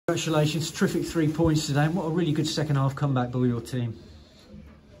Congratulations, terrific 3 points today. What a really good second half comeback by your team.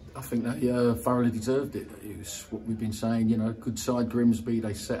 I think they thoroughly deserved it. It was what we've been saying, you know, good side Grimsby,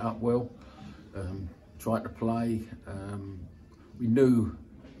 they set up well, tried to play.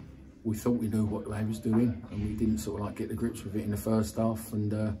 We thought we knew what they was doing, and we didn't sort of like get to grips with it in the first half,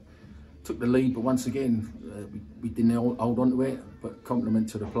 and took the lead. But once again, we didn't hold on to it. But compliment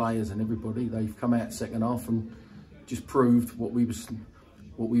to the players and everybody, they've come out second half and just proved what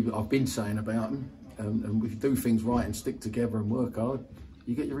I've been saying about them. And if you do things right and stick together and work hard,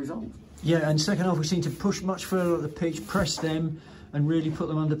 you get your results. Yeah, and second half we seemed to push much further up the pitch, press them and really put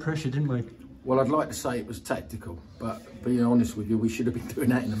them under pressure, didn't we? Well, I'd like to say it was tactical, but being honest with you, we should have been doing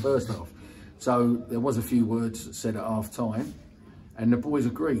that in the first half. So there was a few words said at half time, and the boys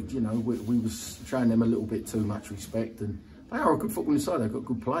agreed. You know, we was showing them a little bit too much respect, and they are a good footballing side. They've got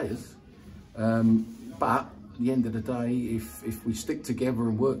good players, but at the end of the day, if we stick together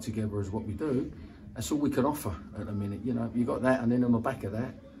and work together as what we do, that's all we can offer at the minute. You know, you got that, and then on the back of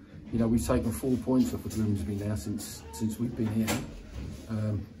that, you know, we've taken 4 points off of Grimsby now since we've been here.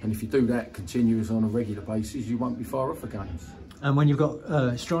 And if you do that continuous on a regular basis, you won't be far off of games. And when you've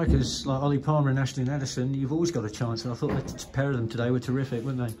got strikers like Ollie Palmer and Ashley Addison, you've always got a chance. And I thought the pair of them today were terrific,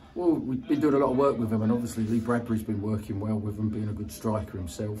 weren't they? Well, we've been doing a lot of work with them, and obviously Lee Bradbury's been working well with them, being a good striker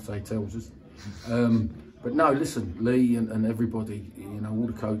himself, so he tells us. But no, listen, Lee and everybody, you know, all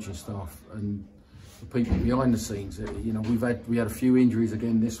the coaching staff and the people behind the scenes, you know, we had a few injuries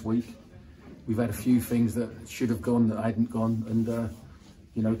again this week. We've had a few things that should have gone that hadn't gone, and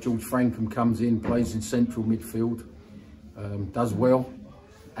you know, George Frankham comes in, plays in central midfield, does well,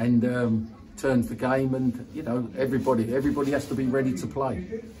 and turns the game. And you know, everybody has to be ready to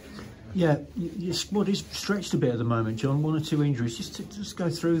play. Yeah, your squad is stretched a bit at the moment, John. 1 or 2 injuries. Just go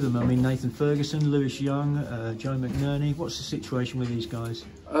through them. I mean, Nathan Ferguson, Lewis Young, Joe McNerney. What's the situation with these guys?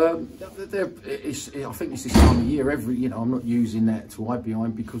 I think it's this time of year. You know, I'm not using that to hide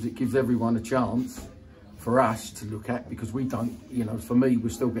behind, because it gives everyone a chance for us to look at, because we don't, you know, for me, we're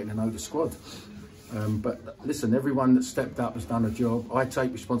still getting to know the squad. But listen, everyone that stepped up has done a job I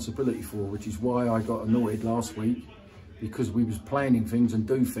take responsibility for, which is why I got annoyed last week, because we was planning things and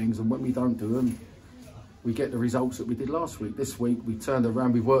do things, and when we don't do them, we get the results that we did last week. This week, we turned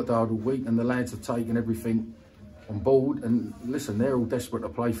around, we worked hard all week, and the lads have taken everything on board. And listen, they're all desperate to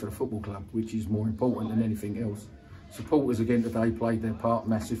play for the football club, which is more important than anything else. Supporters again today played their part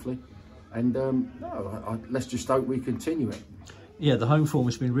massively. And let's just hope we continue it. Yeah, the home form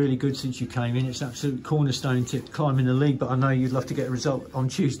has been really good since you came in. It's absolute cornerstone to climbing the league, but I know you'd love to get a result on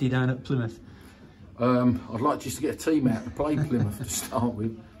Tuesday down at Plymouth. I'd like just to get a team out to play Plymouth to start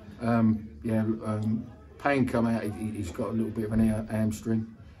with. Payne come out, he's got a little bit of an hamstring,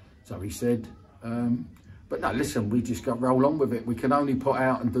 so he said. But no, listen, we just got to roll on with it. We can only put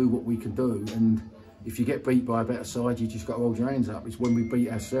out and do what we can do, and if you get beat by a better side, you just got to hold your hands up. It's when we beat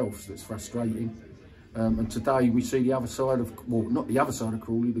ourselves that's frustrating. And today we see the other side of, well, not the other side of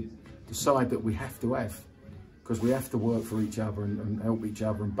Crawley, the side that we have to have, because we have to work for each other and help each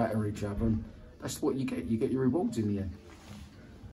other and batter each other, and that's what you get. You get your rewards in the end.